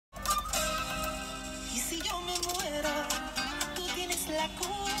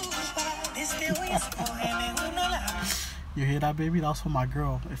You hear that, baby? That was for my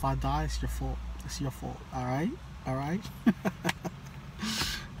girl. If I die, it's your fault. It's your fault. All right? All right?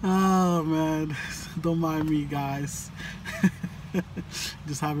 Oh, man. Don't mind me, guys.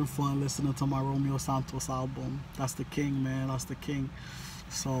 Just having fun listening to my Romeo Santos album. That's the king, man. That's the king.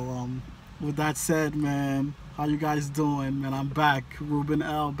 So, with that said, man, how you guys doing, man? I'm back. Ruben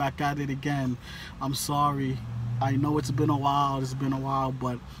L. back at it again. I'm sorry. I know it's been a while. It's been a while,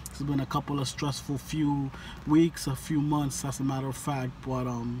 but it's been a couple of stressful few weeks, a few months, as a matter of fact. But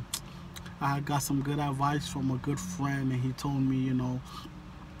I got some good advice from a good friend, and he told me,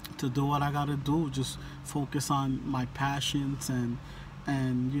 to do what I gotta do. Just focus on my passions and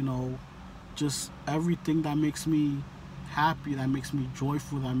just everything that makes me happy, that makes me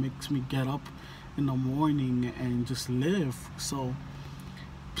joyful, that makes me get up in the morning and just live. So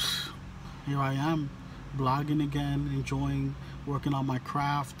here I am, blogging again, enjoying working on my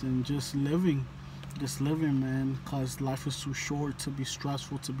craft and just living, man, because life is too short to be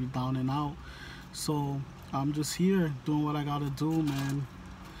stressful, to be down and out. So I'm just here doing what I gotta do, man.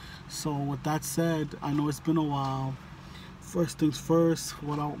 So with that said, I know it's been a while. First things first,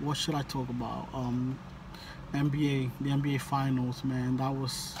 what should I talk about? NBA, the NBA finals, man.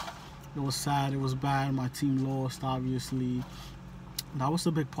 It was sad, it was bad. My team lost, obviously. That was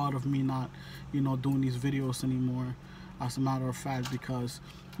a big part of me not, doing these videos anymore, as a matter of fact, because,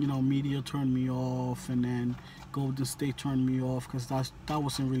 media turned me off, and then Golden State turned me off, because that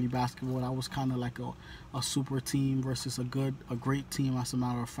wasn't really basketball. That was kind of like a super team versus a great team, as a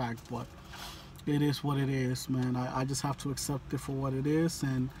matter of fact. But it is what it is, man. I just have to accept it for what it is,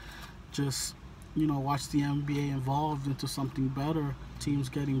 and just watch the NBA evolve into something better. Teams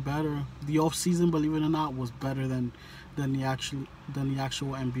getting better. The off season, believe it or not, was better than the actual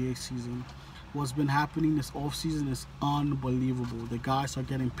NBA season. What's been happening this off season is unbelievable. The guys are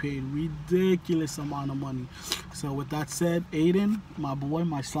getting paid ridiculous amount of money. So with that said, Aiden, my boy,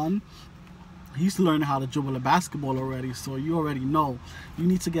 my son, he's learning how to dribble a basketball already. So you already know you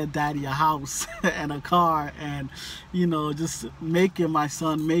need to get daddy a house and a car, and just make it, my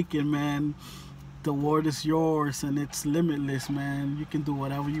son, make it, man. The world is yours and it's limitless, man. You can do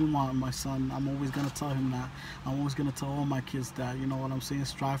whatever you want, my son. I'm always gonna tell him that. I'm always gonna tell all my kids that. You know what I'm saying?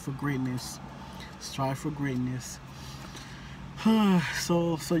 Strive for greatness. Strive for greatness.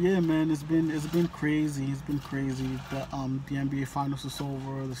 So yeah, man. It's been crazy. It's been crazy. The NBA finals is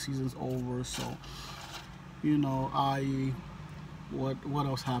over. The season's over. So what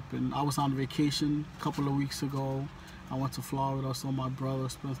else happened? I was on vacation a couple of weeks ago. I went to Florida, saw my brother,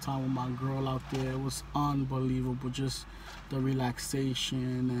 spent time with my girl out there. It was unbelievable, just the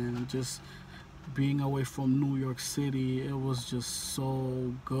relaxation and just being away from New York City. It was just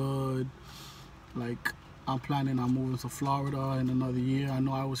so good. Like, I'm planning on moving to Florida in another year. I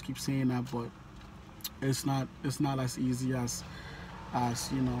know I always keep saying that, but it's not as easy as as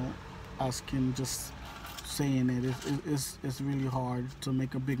can just saying it. It's really hard to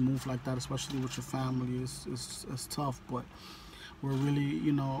make a big move like that, especially with your family. It's tough, but we're really,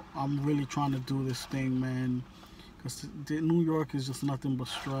 I'm really trying to do this thing, man, because New York is just nothing but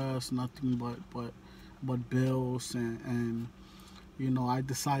stress, nothing but bills, and I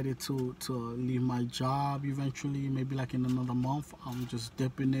decided to leave my job eventually, maybe like in another month. I'm just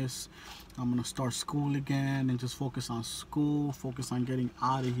dipping this. I'm gonna start school again and just focus on school, focus on getting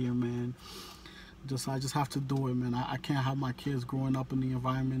out of here, man. I just have to do it, man. I can't have my kids growing up in the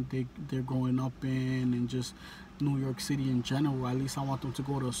environment they're growing up in, and just New York City in general. At least I want them to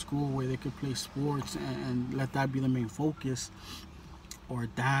go to a school where they could play sports and let that be the main focus, or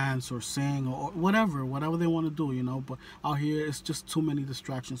dance or sing or whatever they want to do, But out here, it's just too many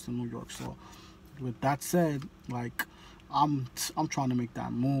distractions in New York. So with that said, like, I'm trying to make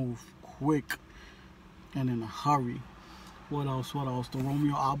that move quick and in a hurry. What else? The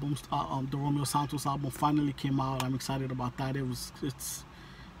Romeo Santos album finally came out. I'm excited about that. It's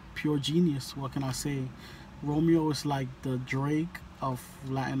pure genius. What can I say? Romeo is like the Drake of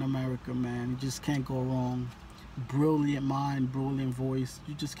Latin America, man. You just can't go wrong. Brilliant mind, brilliant voice.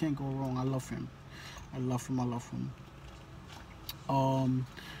 You just can't go wrong. I love him.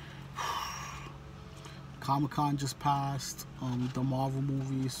 Comic-Con just passed. The Marvel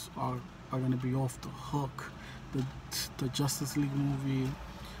movies are gonna be off the hook. The Justice League movie,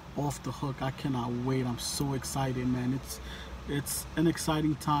 off the hook. I cannot wait. I'm so excited, man. It's an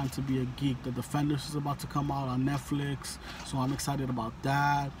exciting time to be a geek. The Defenders is about to come out on Netflix, so I'm excited about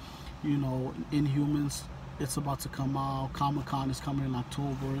that. Inhumans, it's about to come out. Comic-Con is coming in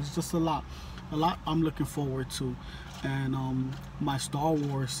October. It's just a lot I'm looking forward to. And my Star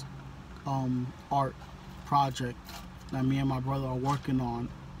Wars art project that me and my brother are working on,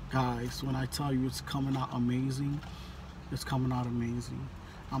 guys. When I tell you it's coming out amazing, it's coming out amazing.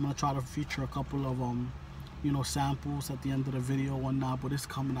 I'm gonna try to feature a couple of you know, samples at the end of the video or whatnot, but it's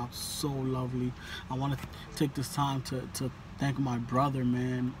coming out so lovely. I want to take this time to thank my brother,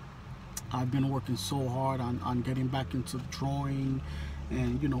 man. I've been working so hard on getting back into drawing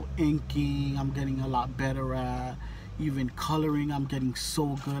and, you know, inking. I'm getting a lot better at. Even coloring, I'm getting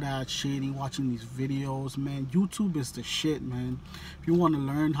so good at. Shading, watching these videos, man. YouTube is the shit, man. If you want to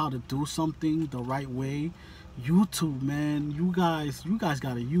learn how to do something the right way, YouTube, man. You guys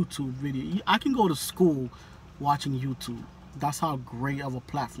got a YouTube video. I can go to school watching YouTube. That's how great of a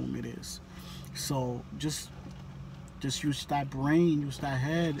platform it is. So just use that brain, use that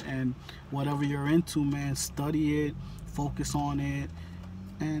head, and whatever you're into, man, study it, focus on it,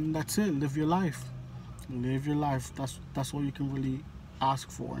 and that's it. Live your life. Live your life. That's all you can really ask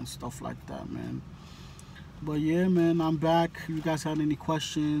for and stuff like that, man. But yeah, man, I'm back. You guys had any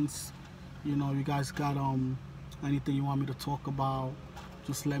questions? You know, you guys got anything you want me to talk about?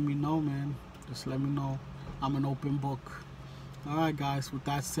 Just let me know, man. Just let me know. I'm an open book. All right, guys. With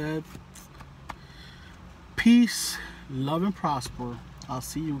that said, peace, love, and prosper. I'll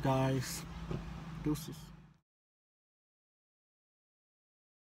see you guys. Deuces.